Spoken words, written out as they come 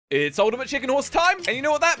It's Ultimate Chicken Horse time, and you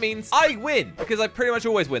know what that means? I win, because I pretty much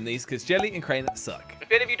always win these, because Jelly and Crane suck.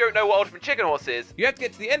 If any of you don't know what Ultimate Chicken Horse is, you have to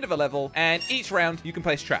get to the end of a level, and each round you can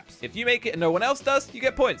place traps. If you make it and no one else does, you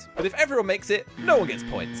get points. But if everyone makes it, no one gets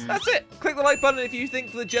points. That's it. Click the like button if you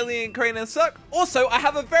think the Jelly and Crane suck. Also, I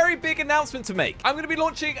have a very big announcement to make. I'm going to be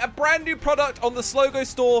launching a brand new product on the Slogo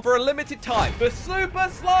store for a limited time. The Super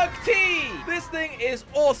Slug Tee! This thing is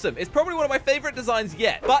awesome. It's probably one of my favorite designs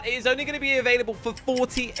yet, but it is only going to be available for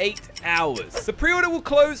 48 hours. The pre-order will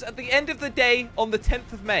close at the end of the day on the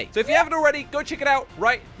 10th of May. So if you haven't already, go check it out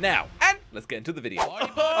right now. And let's get into the video.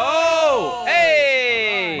 Oh,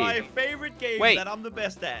 hey! My favorite game that I'm the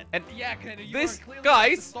best at. And yeah, you this, clearly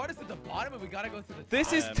guys, start us at the bottom and we gotta go to the this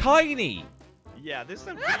top. is tiny. Yeah, this is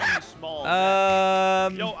a really small.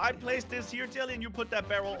 Yo, I placed this here, Jelly, and you put that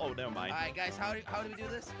barrel. Oh, never mind. All right, guys, how do we do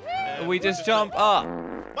this? We just jump up.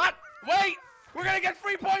 What? Wait! We're gonna get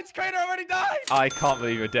 3 points. Craner already died. I can't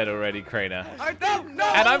believe you're dead already, Craner. I didn't know.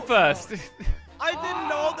 And I'm first. I didn't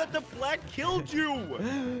know that the black killed you.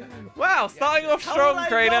 Wow, starting off strong, Craner. How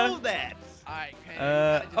did I know that? All right,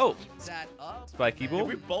 Craner, oh. keep that up. Spiky ball. Did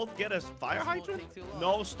we both get a fire hydrant?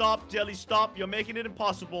 No, stop, Jelly, stop. You're making it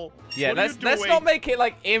impossible. Yeah, let's not make it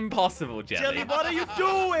like impossible, Jelly. Jelly, what are you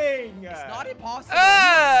doing? It's not impossible.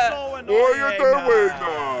 So annoying. What are you doing?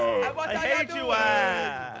 I hate you.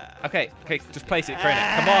 Okay, just place it,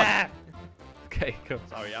 Craner. Come on. Okay, come.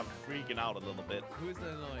 Sorry, I'm freaking out a little bit. Who's the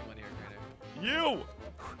annoying one here, Craner? You.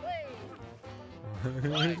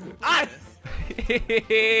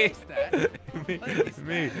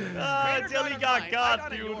 Me. Jelly got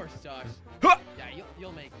God, dude. Yours, Josh. Yeah,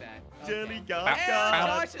 you'll make that. Jelly Okay. got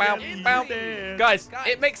God. Guys,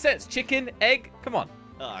 it makes sense. Chicken, egg. Come on.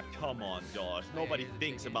 Ah, come on, Josh. Nobody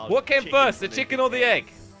thinks about what came first, the chicken or the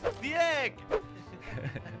egg? The egg.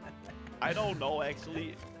 I don't know,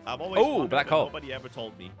 actually. I've always wondered, black hole. Nobody ever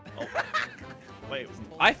told me. Oh. Wait.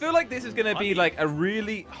 I feel like this is going to be like a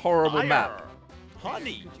really horrible map.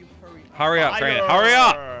 Honey. Hurry up, Craner. Hurry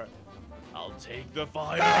up. I'll take the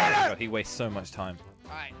fire. God, he wastes so much time.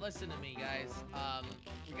 All right, listen to me, guys.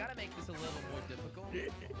 We gotta make this a little more difficult.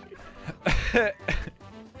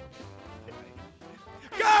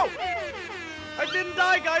 Go! I didn't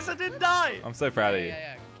die, guys. I didn't die. I'm so proud of you.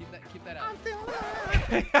 Yeah. Keep that up.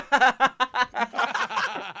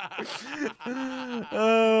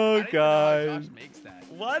 Oh, God.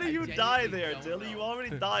 Why do you die there, Jelly? You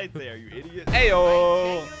already died there, you idiot.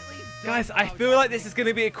 Heyo. Guys, I feel like this is going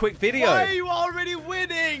to be a quick video. Why are you already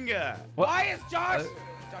winning? What? Why is Josh?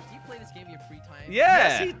 Josh, do you play this game in your free time? Yeah.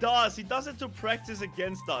 Yes, he does. He does it to practice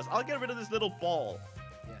against us. I'll get rid of this little ball.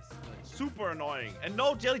 Yes. Good. Super annoying. And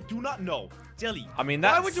no, Jelly, do not know. Jelly. I mean,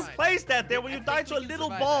 that's... Why would you place that there when you die to a little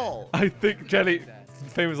ball? I think, Jelly,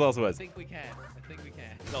 famous last words. I think we can.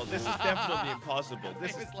 No, this is definitely impossible.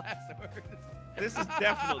 This is last words. This is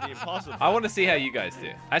definitely impossible. I want to see how you guys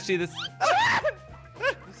do. Actually, this...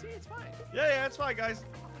 You see, it's fine. Yeah, it's fine, guys.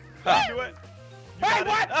 Ah. Do it. Hey,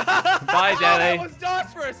 what? Bye, Jelly. That was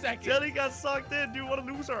Josh for a second. Jelly got sucked in, dude. What a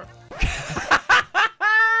loser.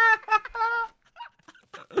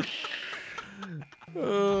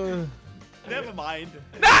 Never mind.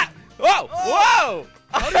 Nah! Whoa! Whoa!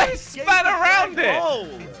 I spat around it!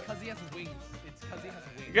 It's because he has wings.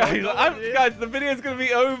 Guys, the video's gonna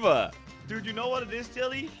be over. Dude, you know what it is,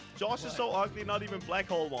 Jelly? Josh is so ugly, not even Black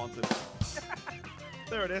Hole wants it.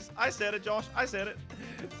 There it is. I said it, Josh. I said it.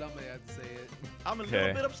 Somebody had to say it. I'm a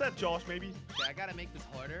little bit upset, Josh, maybe. Okay, I gotta make this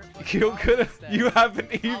harder. You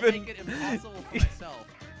haven't even... I'll make it impossible for myself.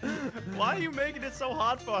 Why are you making it so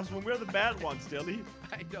hard for us when we're the bad ones, Jelly?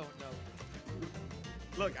 I don't know.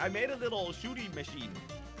 Look, I made a little shooting machine.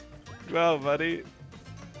 Well, buddy.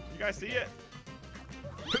 You guys see it?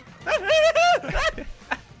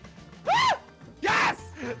 Yes!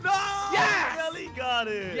 No! Yes! Jelly got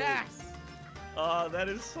it! Yes! That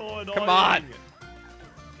is so annoying. Come on!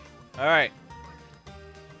 Alright.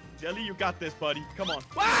 Jelly, you got this, buddy. Come on.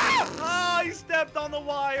 Ah! He stepped on the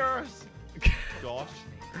wires! Josh.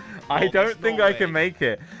 I don't think I can make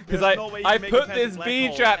it. Because I put this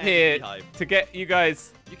bee trap here to get you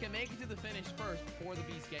guys... You can make it to the finish first before the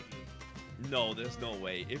bees get you. No, there's no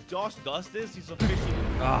way. If Josh does this, he's officially...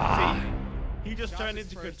 He just turned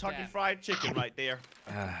into Kentucky Fried Chicken right there.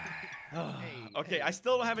 Okay, I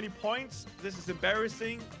still don't have any points. This is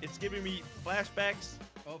embarrassing. It's giving me flashbacks.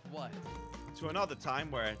 Of what? To another time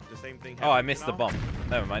where the same thing happened. Oh, I missed the bomb.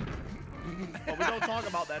 Never mind. But we don't talk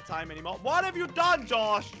about that time anymore. What have you done,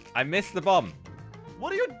 Josh? I missed the bomb.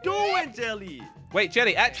 What are you doing, Jelly? Wait,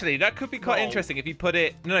 Jelly, actually, that could be quite interesting if you put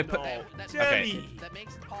it... No, put... Jelly. That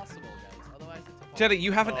makes it possible, guys. Otherwise, it's impossible. Jelly,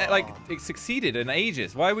 you haven't, like, succeeded in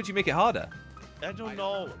ages. Why would you make it harder? I don't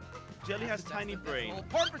know. Jelly has tiny brain. That's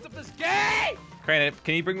the whole purpose of this game! Crainer,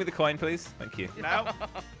 can you bring me the coin, please? Thank you. No.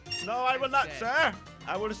 No, I will not, sir.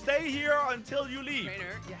 I will stay here until you leave.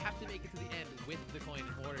 Trainer, you have to make it to the end with the coin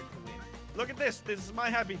in order to win. Look at this. This is my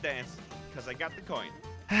happy dance. Because I got the coin.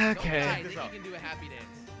 Okay. Then this you out. can do a happy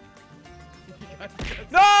dance.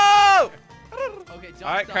 No! Okay, Josh,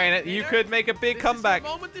 All right, Crainer, you could make a big comeback. This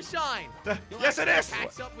is your moment to shine. Yes, it is.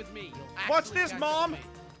 Catch up with me. You'll Watch actually this, catch up Mom. with me.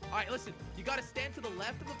 All right, listen. You got to stand to the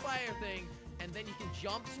left of the fire thing, and then you can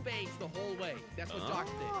jump space the whole way. That's what Josh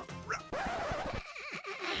did.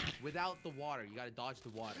 Without the water, you got to dodge the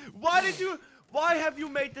water. Why have you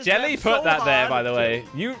made this Jelly map put so that there, hard? by the way.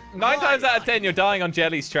 You 9 times out of 10, you're dying on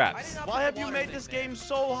Jelly's I traps. did not Why put have the you water made thing this there. game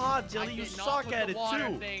so hard, Jelly? I You did not suck put at the it water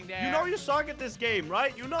too. thing You there. know you suck at this game,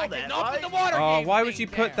 right? You know I that, did not right? put the water Oh, game why would thing you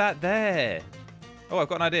put there. that there? Oh, I've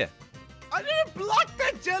got an idea. I didn't block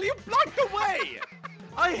that, Jelly. You blocked the way.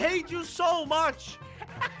 I hate you so much.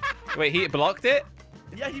 Wait, he blocked it?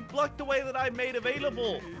 Yeah, he blocked the way that I made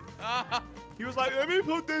available. He was like, let me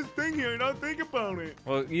put this thing here and not think about it.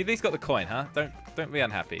 Well, you at least got the coin, huh? Don't be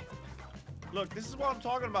unhappy. Look, this is what I'm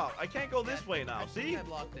talking about. I can't go this way now, I think see? I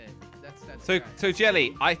blocked it. That's So, right. so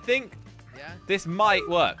Jelly, I think Yeah? this might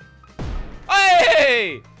work.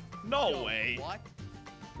 Hey! No Yo, way. What?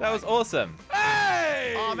 That was awesome.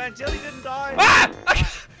 Hey! Oh, man, Jelly didn't die. Ah!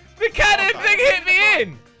 The cannon thing hit me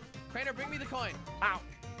in! Crainer, bring me the coin. Ow.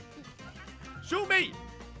 Shoot me!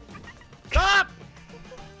 Stop!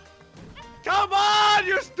 Come on,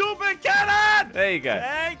 you stupid cannon! There you go.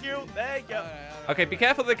 Thank you, thank you. All right, Okay, be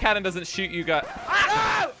careful the cannon doesn't shoot you guys.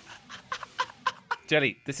 Ah!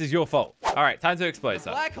 Jelly, this is your fault. All right, time to explode The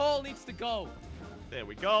stuff. black hole needs to go. There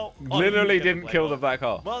we go. Oh, Literally you get didn't kill the black black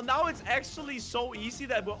hole. hole. Well, now it's actually so easy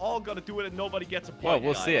that we're all gonna do it and nobody gets a point. Well,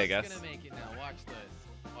 we'll guys. see, I He's guess. gonna make it now. Watch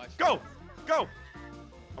this. Watch Go, this. go.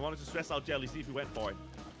 I wanted to stress out Jelly, see if he went for it.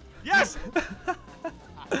 Yes!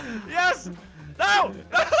 Yes! No!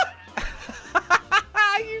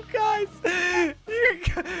 You guys,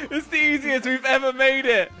 it's the easiest we've ever made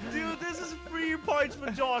it. Dude, this is 3 points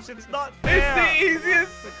for Josh. It's not It's fair. the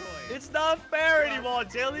easiest. The coin. It's not fair anymore,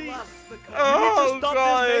 Jelly. Plus the coin. Oh, stop this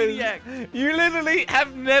guys. maniac. You literally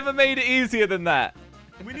have never made it easier than that.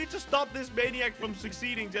 We need to stop this maniac from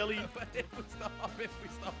succeeding, Jelly. But if we stop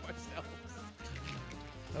ourselves.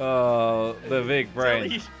 Oh, the big brain.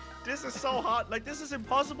 Jelly, this is so hard. Like, this is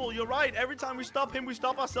impossible. You're right. Every time we stop him, we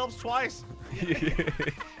stop ourselves twice.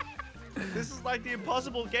 This is like the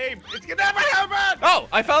impossible game. It's gonna never happen! Oh,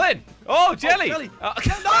 I fell in. Oh, Jelly. Jelly. Oh.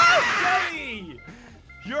 No, Jelly!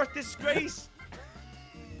 You're a disgrace.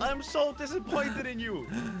 I'm so disappointed in you.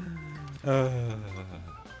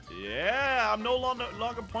 Yeah, I'm no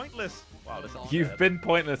longer pointless. Wow, this is You've bad. been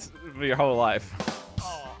pointless for your whole life.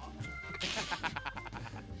 Oh.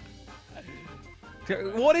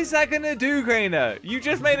 What is that gonna do, Grainer? You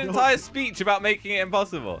just made an entire speech about making it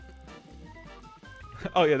impossible.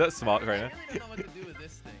 Oh yeah, that's smart, Grainer. I really don't know what to do with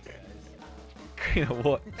this thing, guys. Grainer,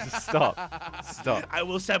 what? Just stop. Stop. I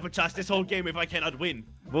will sabotage this whole game if I cannot win.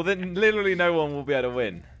 Well, then literally no one will be able to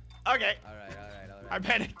win. Okay, All right. I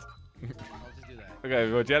panicked. I'll just do that.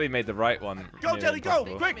 Okay, well, Jelly made the right one. Go, near Jelly, go!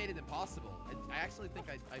 impossible. I Quick! made it impossible. I actually think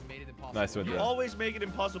I made it impossible. Nice one, You Yeah. always make it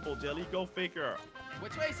impossible, Jelly. Go figure.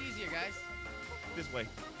 Which way is easier, guys? This way.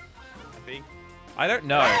 I think. I don't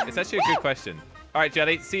know. It's actually a good question. All right,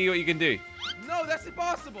 Jelly, see what you can do. No, that's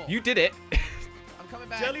impossible. You did it. I'm coming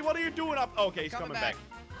back. Jelly, what are you doing up? Okay, he's coming back.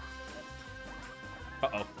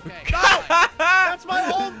 Uh-oh. Okay. No! That's my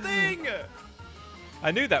whole thing!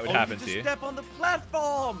 I knew that would happen you to you. step on the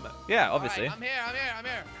platform! Yeah, All obviously. right, I'm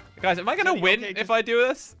here. Guys, am I going to Jelly, win okay, if just- I do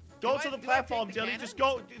this? Go Do to I- the do I platform, take the Jelly. cannon? Just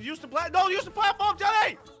go. Use the No, use the platform,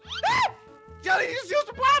 Jelly! Ah! Jelly, just use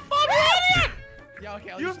the platform, you idiot! Yeah, okay,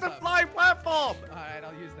 I'll Use the that. flying platform! All right,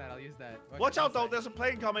 I'll use that. Watch out, though. All There's a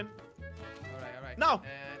plane coming. right. No.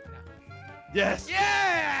 Yes.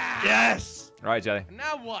 Yeah! Yes! All right, Jelly.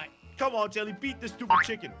 Now what? Come on, Jelly. Beat this stupid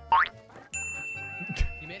chicken.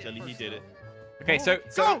 You made it Jelly, he first, did though. it. Okay, so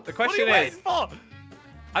Go! the question what are you is, waiting for?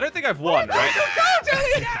 I don't think I've won, No, right? go, Jelly!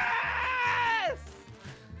 Yes!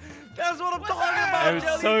 That's what I'm What's talking that? about, I was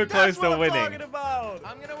Jelly. so That's close what to I'm winning. talking about.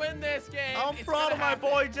 I'm gonna win this game. I'm It's proud gonna of my happen.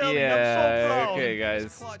 boy, Jelly. Yeah, I'm so proud. okay, First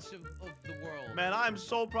guys. clutch of the world. Man, I'm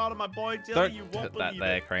so proud of my boy, Jelly. Don't You won't put that believe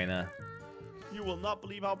there, it. Crainer. You will not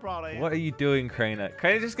believe how proud I am. What are you doing, Crainer?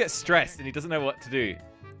 Crainer just gets stressed and he doesn't know what to do.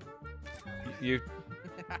 You...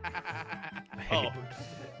 Oh.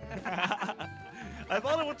 I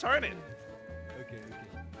thought it would turn it. Okay.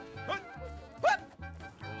 What?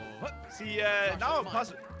 See, Josh, now I'm come on.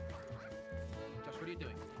 puzzled. Josh, what are you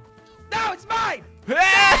doing? No, it's mine!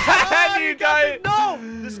 Ah, you got got it! No!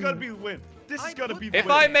 This is gonna be the win. This is gonna be the If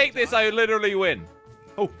win. I make this, I literally win.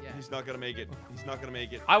 Oh, Yeah. He's not gonna make it. He's not gonna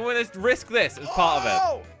make it. I want to risk this as part of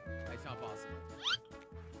it. It's not possible.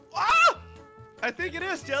 Ah! I think it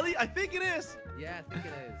is, Jelly. I think it is. Yeah, I think it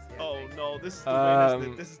is. Yeah, Oh thanks. no, this is the win.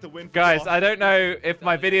 Isn't it? This is the win. For Guys, Josh. I don't know if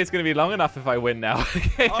my video is going to be long enough if I win now.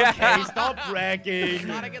 Okay, stop bragging.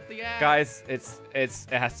 Gotta get the ass. Guys, it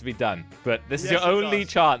has to be done. But this is Yes, your it only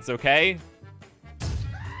does. chance, okay?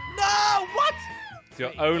 No, what? It's your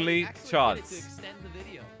Wait, only actually did it to chance. extend the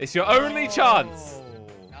video. It's your only chance. Oh.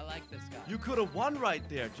 I like this guy. You could have won right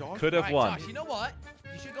there, Josh. Could have Alright, won. Josh, you know what?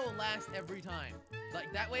 You should go last every time.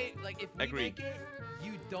 Like that way, like if we Agree. make it,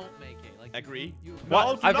 you don't make it. Like Agree. You,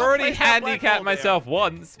 Well, do I've not already place that black handicapped hole there. myself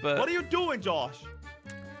once, but... What are you doing, Josh?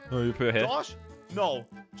 Oh, you put it here. Josh? No.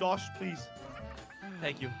 Josh, please.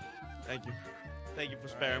 Thank you. Thank you. Thank you for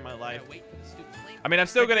sparing my life. Wait for the stupid flame. I mean, I'm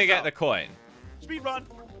still Check going to this get out. the coin. Speed run.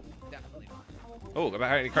 Definitely not. Oh,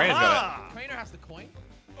 apparently Craner's got Ah! Craner has the coin.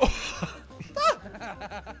 it.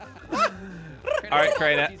 Craner, Alright, go up,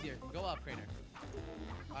 Craner. it's easier. Go up, Craner.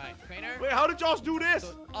 Alright, Craner. Wait, how did Josh do this?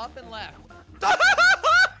 So up and left.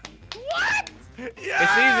 What? Yeah!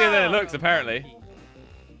 It's easier than it looks, apparently.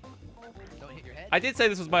 Don't hit your head. I did say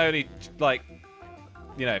this was my only, like,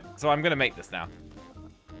 you know, so I'm going to make this now.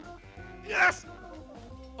 Yes!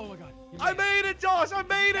 Oh my god. You I made it, Josh! I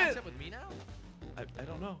made Catch it! up with me now? I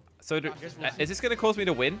don't know. So, Josh, guess we'll see. is this going to cause me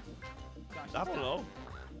to win? Josh, I it's don't done. know.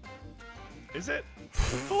 Is it?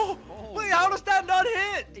 Oh, wait, how does that not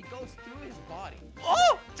hit? It goes through his body.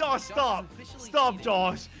 Oh! Josh, Josh stop! is officially Stop, cheating.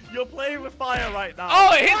 Josh! You're playing with fire right now.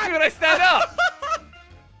 Oh, it hits me when I stand up!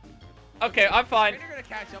 Okay, I'm fine. Craner gonna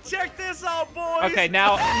catch up. Check this out, boys! Okay,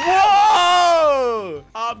 now... Whoa!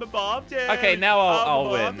 I'm above Jelly. Okay, now I'll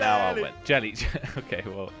I'm win. above Now I'll Jelly. win. Jelly. Okay,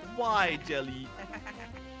 well... Why, Jelly?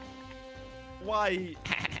 Why?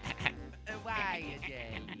 Why,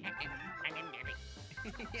 Jay?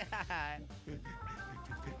 Yeah.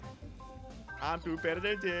 I'm doing better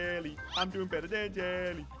than Jelly. I'm doing better than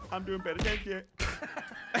Jelly. I'm doing better than Jelly.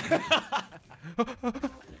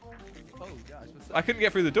 Oh gosh, what's up? I couldn't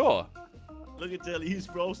get through the door. Look at Jelly, he's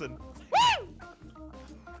frozen.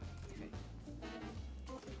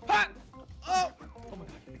 Ha! Oh! Oh my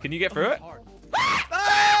god. Can you get through it? Hard.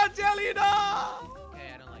 Ah, Jelly, no! Okay,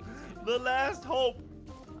 I don't like this game. The last hope.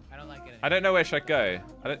 I don't like it. I don't know where should I go.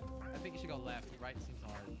 I don't... I think you should go left. Right seems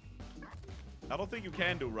hard. I don't think you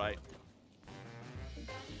can do right.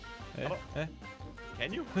 Eh, eh.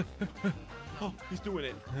 Can you? Oh, he's doing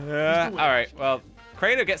it. All doing it. right, well,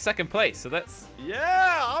 Craner gets second place, so that's...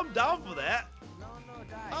 Yeah, I'm down for that. No,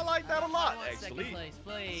 guys. I like that a lot, I want actually. Second place,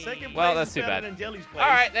 please. Second Well, place that's is too better bad. than Jelly's place. All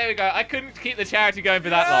right, there we go. I couldn't keep the charity going for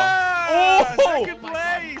that Yeah! long. Oh! Second Oh my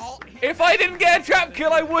God. place! Oh, If I didn't get a trap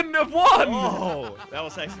kill, I wouldn't have won. Oh, that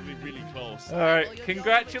was actually really close. All right,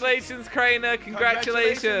 congratulations, Craner.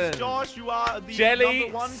 Congratulations. Josh. You are the Jelly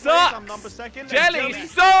number one sucks. place. I'm number second. and Jelly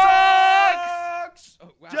sucks. sucks. Oh,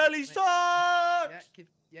 wow. Jelly Wait. sucks.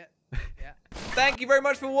 Yeah. Thank you very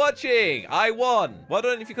much for watching. I won. Well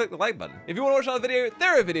done if you click the like button. If you want to watch another video,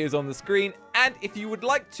 there are videos on the screen. And if you would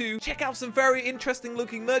like to check out some very interesting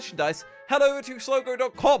looking merchandise, head over to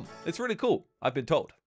slogo.com. It's really cool, I've been told.